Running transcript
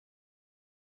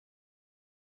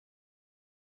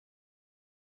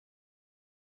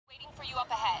Waiting for you up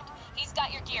ahead. He's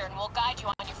got your gear and will guide you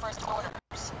on your first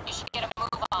orders. You should get a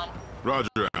move on. Roger,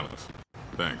 Alice.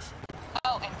 Thanks.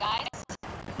 Oh, and guys?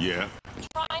 Yeah?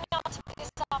 Try not to piss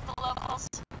off the locals.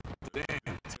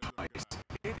 Damn, Tice.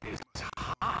 It is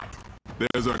hot.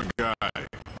 There's our guy.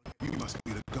 You must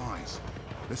be the guys.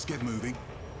 Let's get moving.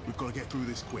 We've got to get through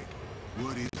this quick.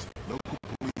 Word is, local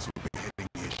police will be heading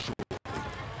here shortly.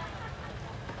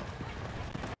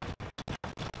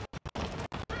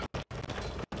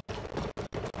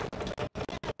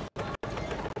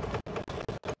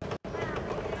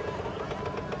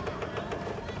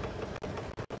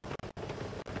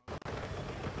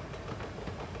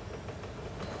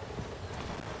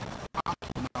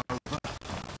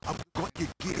 I've got your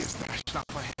gear stashed up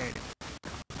ahead.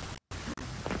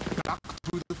 Duck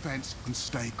through the fence and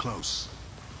stay close.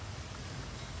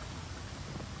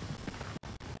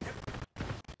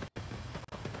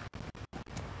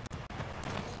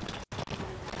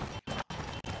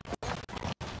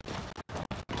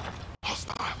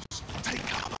 Hostiles, take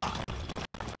cover.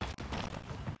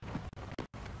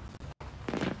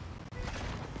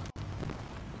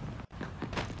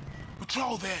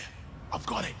 Patrol there. I've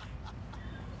got it.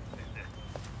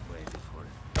 Waiting for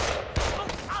it.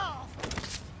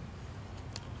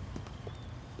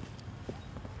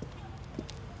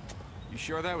 You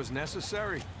sure that was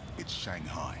necessary? It's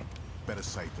Shanghai. Better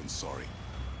safe than sorry.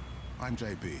 I'm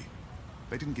JB.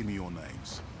 They didn't give me your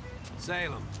names.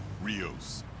 Salem.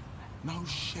 Rios. No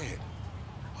shit.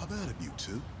 I've heard of you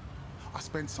two. I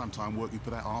spent some time working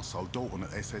for that arsehole Dalton at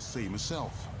SSC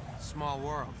myself. Small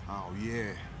world. Oh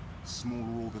yeah.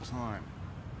 Smaller all the time.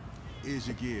 Here's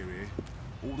your gear here.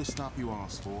 All the stuff you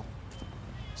asked for.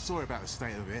 Sorry about the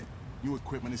state of it. New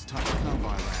equipment is tough to come by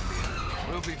around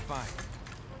here. We'll be fine.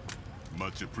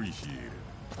 Much appreciated.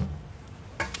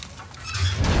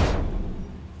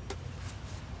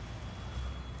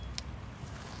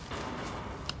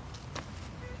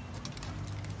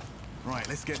 Right,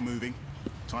 let's get moving.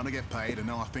 Time to get paid, and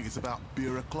now I think it's about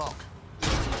beer o'clock.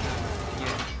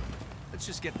 Yeah. Let's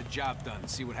just get the job done and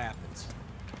see what happens.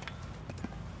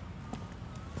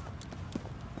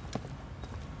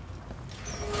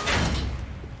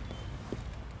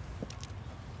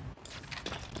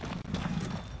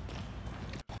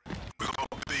 We've got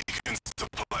beacons to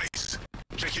place.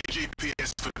 Check your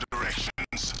GPS for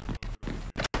directions.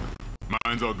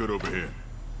 Mine's all good over here.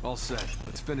 All set.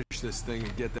 Let's finish this thing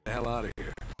and get the hell out of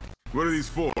here. What are these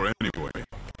for, anyway?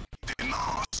 Didn't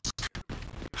ask.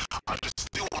 I just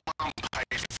still what I'm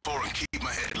paid for and keep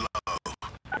my head low.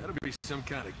 Gotta be some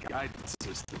kind of guidance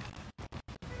system.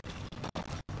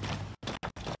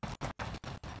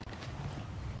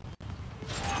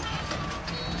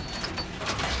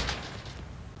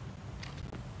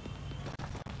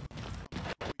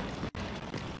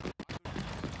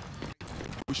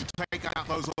 We should take out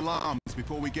those alarms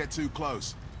before we get too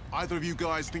close. Either of you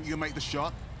guys think you can make the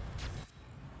shot?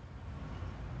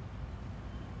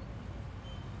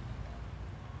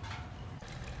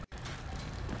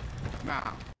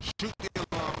 Now, shoot the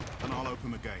alarm and I'll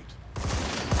open the gate.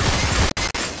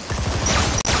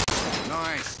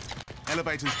 Nice.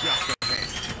 Elevator's just ahead.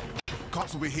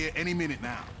 Cops will be here any minute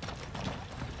now.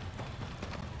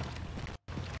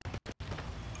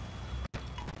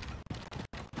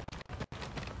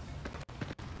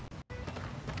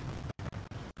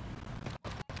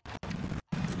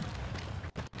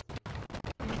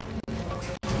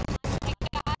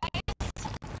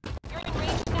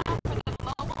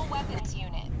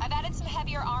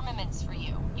 Armaments for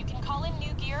you. You can call in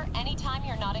new gear anytime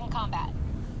you're not in combat.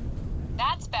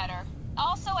 That's better.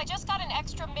 Also, I just got an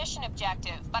extra mission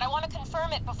objective, but I want to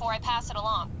confirm it before I pass it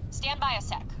along. Stand by a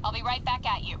sec. I'll be right back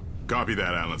at you. Copy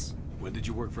that, Alice. When did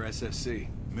you work for SSC?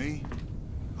 Me?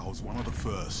 I was one of the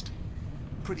first.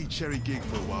 Pretty cherry gig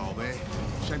for a while there.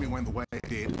 Shame it went the way it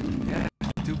did. Yeah,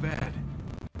 too bad.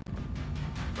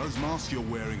 Those masks you're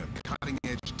wearing are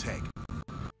cutting-edge tech.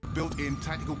 Built-in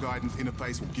tactical guidance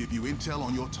interface will give you intel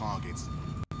on your targets.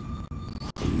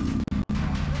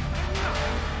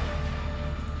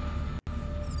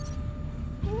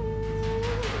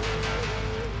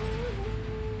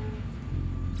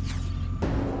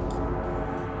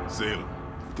 Salem,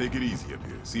 take it easy up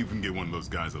here. See if we can get one of those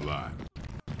guys alive.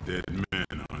 Dead men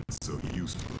aren't so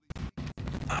useful.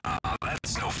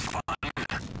 That's no fun.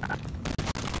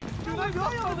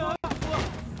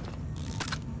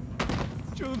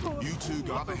 You two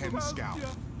go up ahead and scout.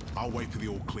 I'll wait for the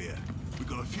all clear. We've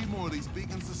got a few more of these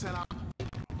beacons to set up.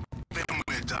 Then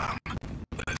we're done.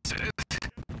 That's it?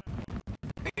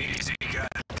 Easy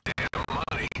goddamn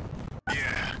money.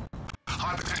 Yeah.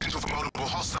 High potential for multiple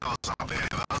hostiles out there,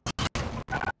 though.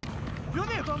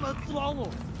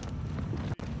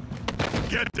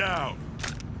 Get down!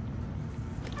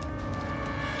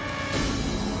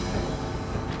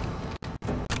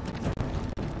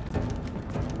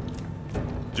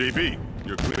 JB,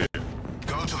 you're clear.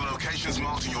 Go to the locations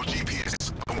marked in your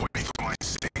GPS and wait for my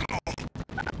signal.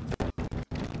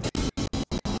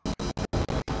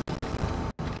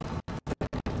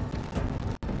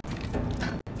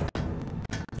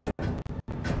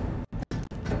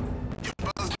 You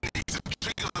both need to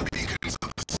trigger the beacons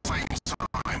at the same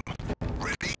time.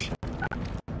 Ready?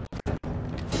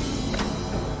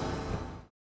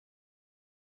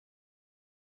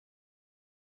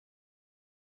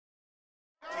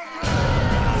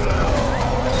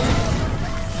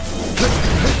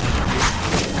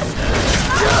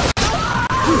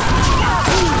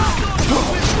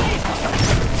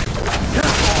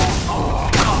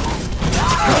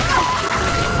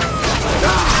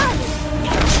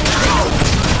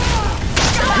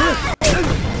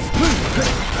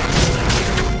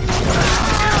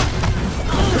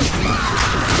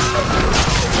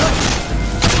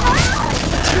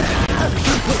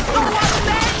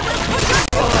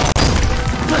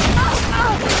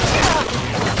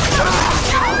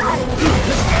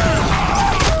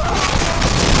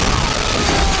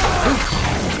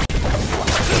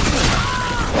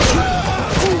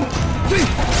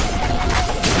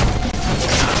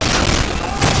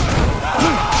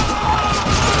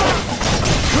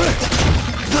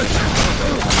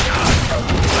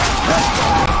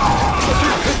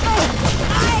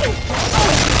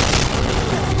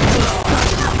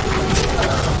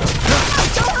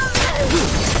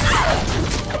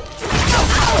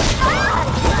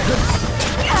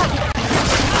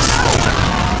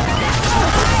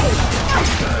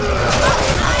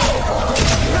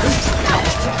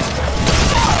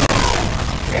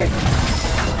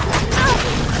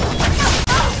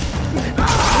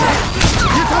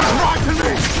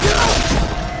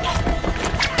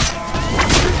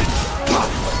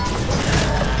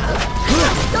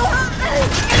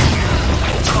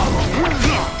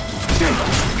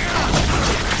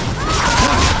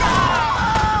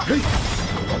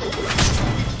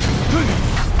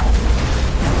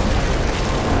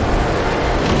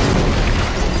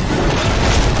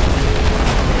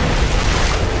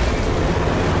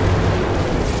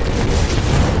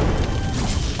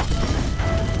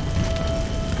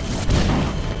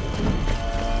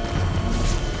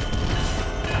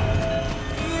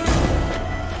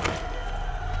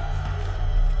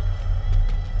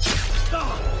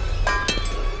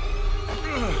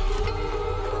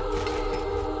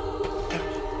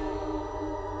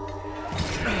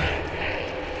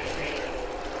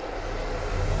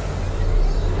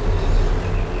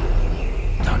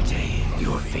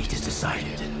 fate is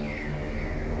decided.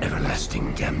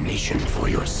 Everlasting damnation for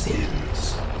your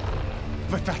sins.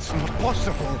 But that's not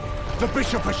possible. The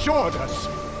bishop assured us.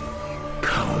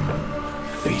 Come,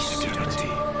 face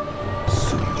eternity.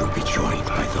 Soon you'll be joined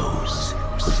by those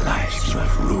whose lives you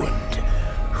have ruined,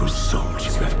 whose souls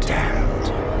you have damned.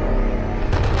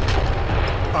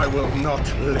 I will not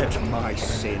let my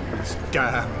sins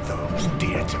damn those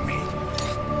dear to me.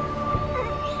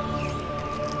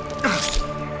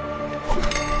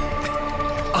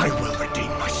 I will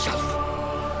redeem myself.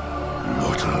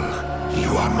 Mortal, you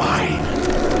are mine.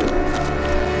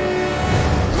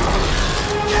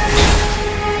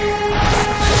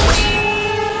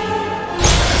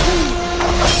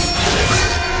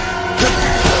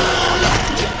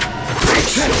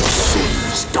 Face your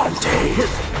sins,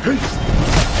 Dante.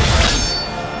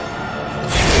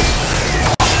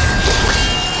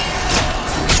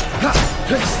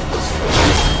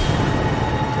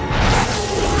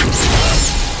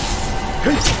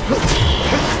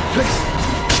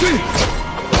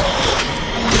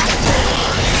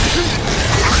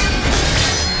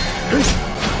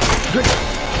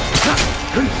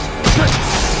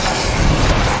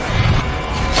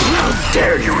 How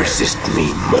dare you resist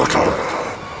me, mortal?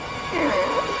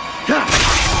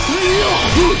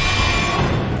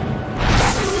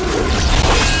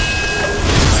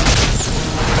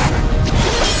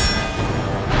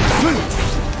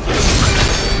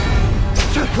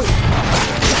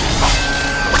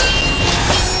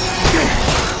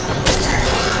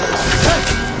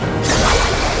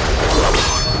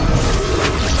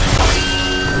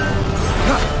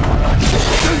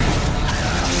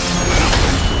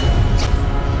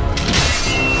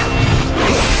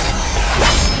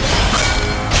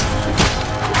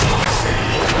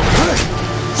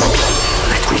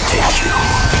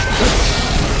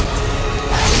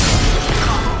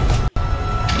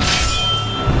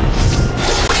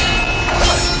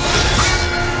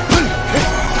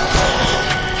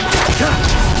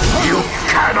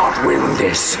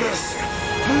 this.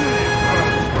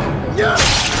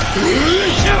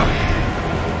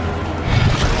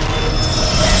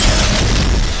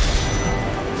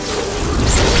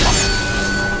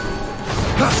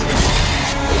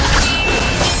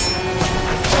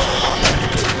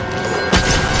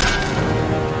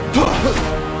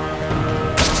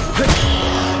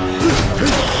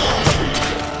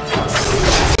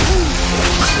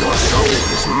 Your soul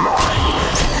is mine.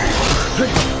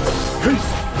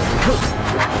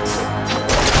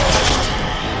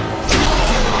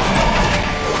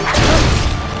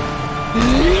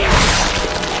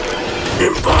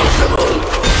 Impossible!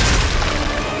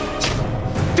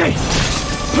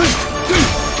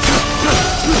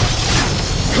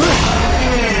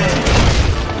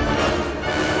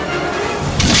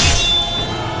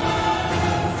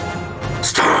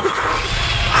 Stop!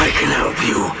 I can help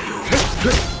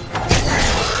you.